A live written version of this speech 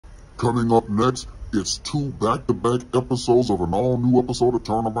Coming up next, it's 2 back-to-back episodes of an all-new episode of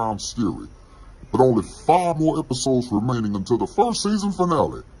Turneround Theory. But only 5 more episodes remaining until the first season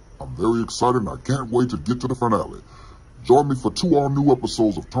finale. I'm very excited and I can't wait to get to the finale. Join me for 2 all-new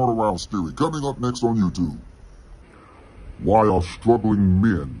episodes of Turneround Theory coming up next on YouTube. Why our struggling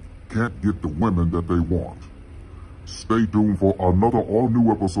men can't get the women that they want. Stay tuned for another all-new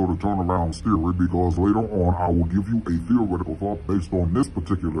episode of Turneround Theory, because later on I will give you a theoretical thought based on this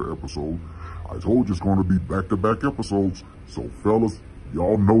particular episode. I told you it's going to be back-to-back episodes, so fellas,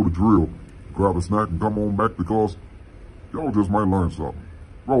 y'all know the drill. Grab a snack and come on back, because y'all just might learn something.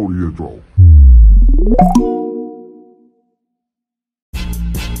 Roll the intro.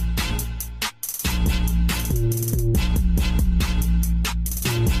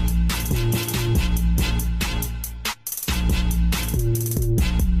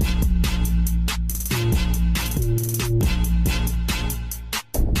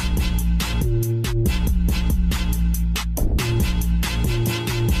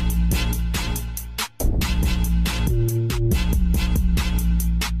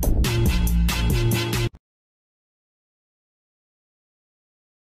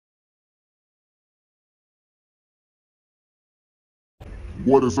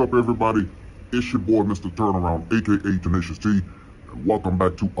 What is up, everybody? It's your boy, Mr. Turnaround, aka Tenacious T, and welcome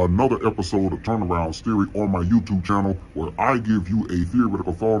back to another episode of Turneround Theory on my YouTube channel, where I give you a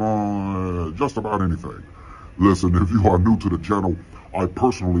theoretical thought on just about anything. Listen, if you are new to the channel, I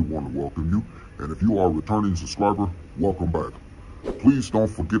personally want to welcome you, and if you are a returning subscriber, welcome back. Please don't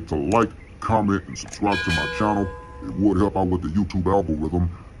forget to like, comment, and subscribe to my channel. It would help out with the YouTube algorithm.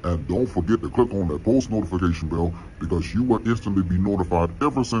 And don't forget to click on that post notification bell, because you will instantly be notified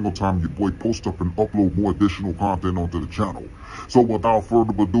every single time your boy posts up and upload more additional content onto the channel. So without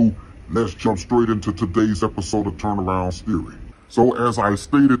further ado, let's jump straight into today's episode of Turneround Theory. So as I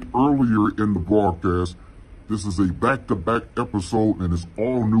stated earlier in the broadcast, this is a back-to-back episode, and it's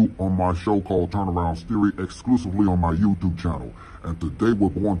all new on my show called Turneround Theory, exclusively on my YouTube channel. And today we're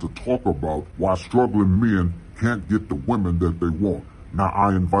going to talk about why struggling men can't get the women that they want. Now,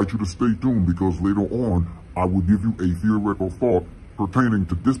 I invite you to stay tuned, because later on, I will give you a theoretical thought pertaining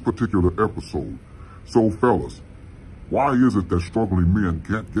to this particular episode. So, fellas, why is it that struggling men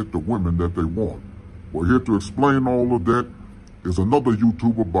can't get the women that they want? Well, here to explain all of that is another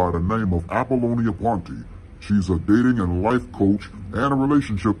YouTuber by the name of Apollonia Ponte. She's a dating and life coach and a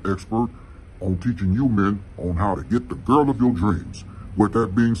relationship expert on teaching you men on how to get the girl of your dreams. With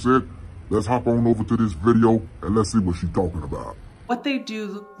that being said, let's hop on over to this video and let's see what she's talking about. What they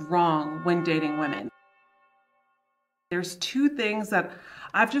do wrong when dating women. There's 2 things that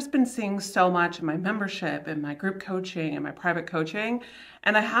I've just been seeing so much in my membership, in my group coaching, and my private coaching,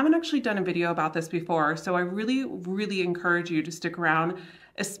 and I haven't actually done a video about this before, so I really encourage you to stick around,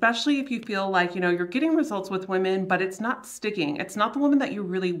 especially if you feel like, you're getting results with women, but it's not sticking. It's not the woman that you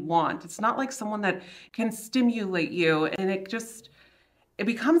really want. It's not like someone that can stimulate you, and it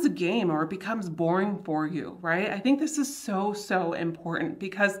becomes a game, or it becomes boring for you, right? I think this is so important,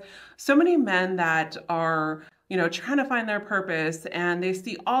 because so many men that are, trying to find their purpose, and they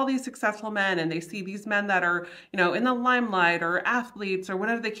see all these successful men, and they see these men that are, in the limelight, or athletes, or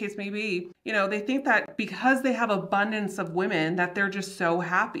whatever the case may be, they think that because they have abundance of women that they're just so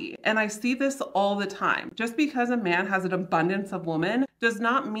happy. And I see this all the time. Just because a man has an abundance of women does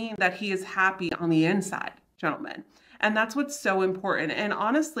not mean that he is happy on the inside, gentlemen. And that's what's so important. And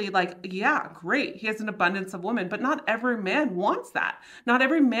honestly, yeah, great, he has an abundance of women, but not every man wants that. Not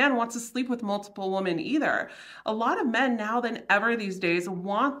every man wants to sleep with multiple women either. A lot of men now than ever these days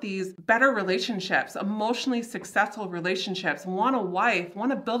want these better relationships, emotionally successful relationships, want a wife,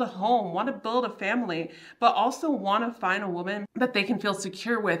 want to build a home, want to build a family, but also want to find a woman that they can feel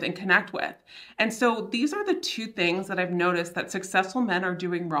secure with and connect with. And so these are the 2 things that I've noticed that successful men are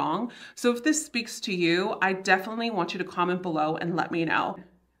doing wrong. So if this speaks to you, I definitely want you to comment below and let me know.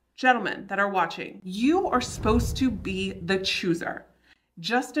 Gentlemen that are watching, you are supposed to be the chooser,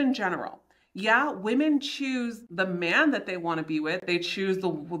 just in general. Yeah, women choose the man that they want to be with. They choose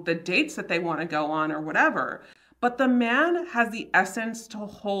the dates that they want to go on or whatever. But the man has the essence to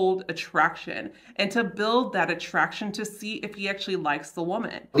hold attraction and to build that attraction to see if he actually likes the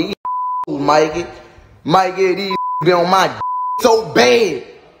woman. These might get these be on my so bad.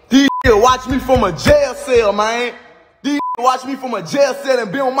 These watch me from a jail cell, man. These watch me from a jail cell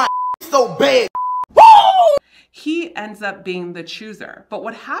and be on my so bad. Woo! He ends up being the chooser. But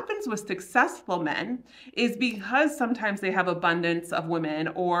what happens with successful men is, because sometimes they have abundance of women,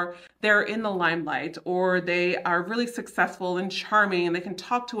 or they're in the limelight, or they are really successful and charming, and they can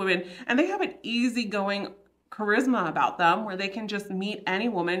talk to women, and they have an easygoing charisma about them where they can just meet any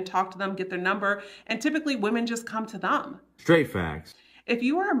woman, talk to them, get their number, and typically women just come to them. Straight facts. If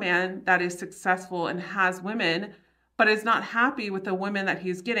you are a man that is successful and has women, but is not happy with the women that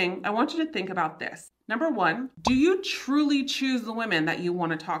he's getting, I want you to think about this. Number one, do you truly choose the women that you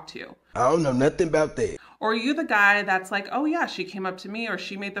want to talk to? I don't know nothing about that. Or are you the guy that's like, oh yeah, she came up to me or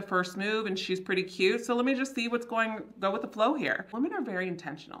she made the first move and she's pretty cute, so let me just see what's go with the flow here. Women are very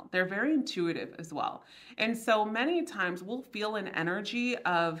intentional. They're very intuitive as well. And so many times we'll feel an energy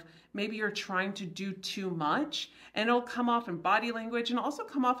of maybe you're trying to do too much, and it'll come off in body language and also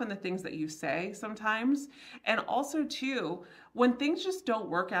come off in the things that you say sometimes. And also too, when things just don't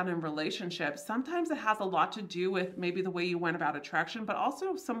work out in relationships, sometimes it has a lot to do with maybe the way you went about attraction, but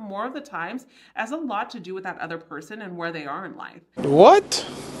also some more of the times has a lot to do with that other person and where they are in life. What?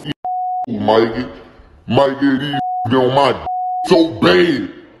 Mikey these on my so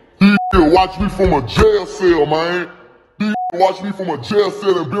bad. He watch me from a jail cell, man. He watch me from a jail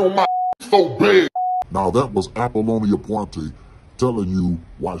cell and be on my so bad. Now that was Apollonia Pointe telling you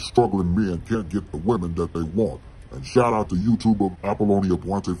why struggling men can't get the women that they want. And shout out to YouTuber Apollonia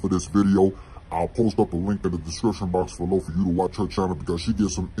Pointe for this video. I'll post up a link in the description box below for you to watch her channel because she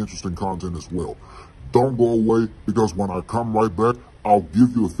gets some interesting content as well. Don't go away because when I come right back, I'll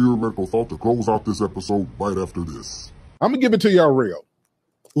give you a theoretical thought to close out this episode right after this. I'm going to give it to y'all real.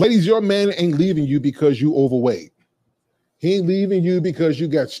 Ladies, your man ain't leaving you because you overweight. He ain't leaving you because you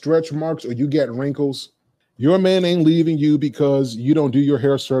got stretch marks or you got wrinkles. Your man ain't leaving you because you don't do your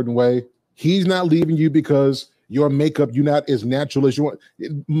hair a certain way. He's not leaving you because your makeup, you're not as natural as you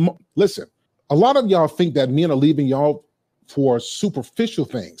want. Listen, a lot of y'all think that men are leaving y'all for superficial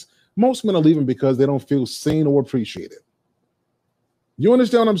things. Most men are leaving because they don't feel seen or appreciated. You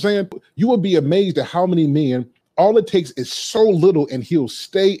understand what I'm saying? You will be amazed at how many men, all it takes is so little and he'll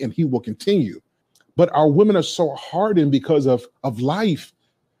stay and he will continue. But our women are so hardened because of life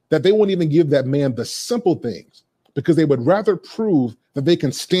that they won't even give that man the simple things because they would rather prove that they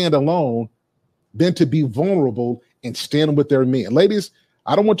can stand alone than to be vulnerable and stand with their men. Ladies,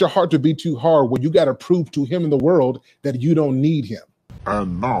 I don't want your heart to be too hard when you got to prove to him in the world that you don't need him.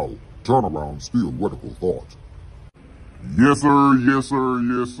 And now, Turnaround Theoretical Thought. Yes, sir, yes, sir,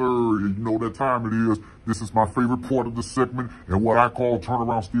 yes, sir. You know that time it is. This is my favorite part of the segment and what I call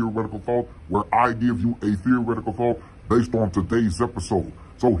Turnaround Theoretical Thought, where I give you a theoretical thought based on today's episode.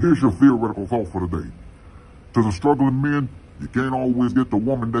 So here's your theoretical thought for the day. To the struggling men, you can't always get the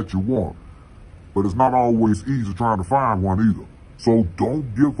woman that you want, but it's not always easy trying to find one either. So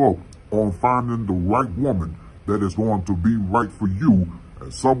don't give up on finding the right woman that is going to be right for you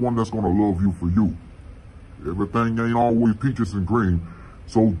and someone that's going to love you for you. Everything ain't always peaches and cream,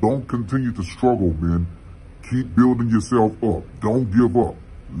 so don't continue to struggle, men. Keep building yourself up. Don't give up.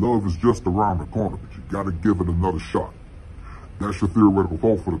 Love is just around the corner, but you got to give it another shot. That's your theoretical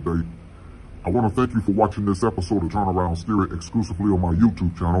thought for the day. I want to thank you for watching this episode of Turnaround Theory exclusively on my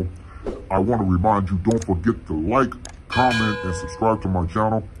YouTube channel. I want to remind you, don't forget to like, comment, and subscribe to my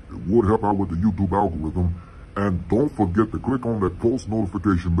channel. It would help out with the YouTube algorithm. And don't forget to click on that post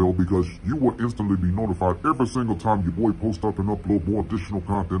notification bell because you will instantly be notified every single time your boy posts up and upload more additional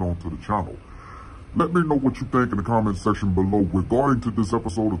content onto the channel. Let me know what you think in the comment section below regarding to this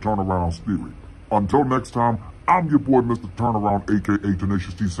episode of Turnaround Theory. Until next time, I'm your boy, Mr. Turnaround, aka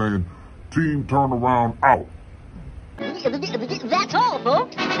Tenacious T, saying, Team Turnaround out. That's all,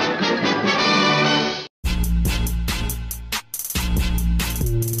 folks.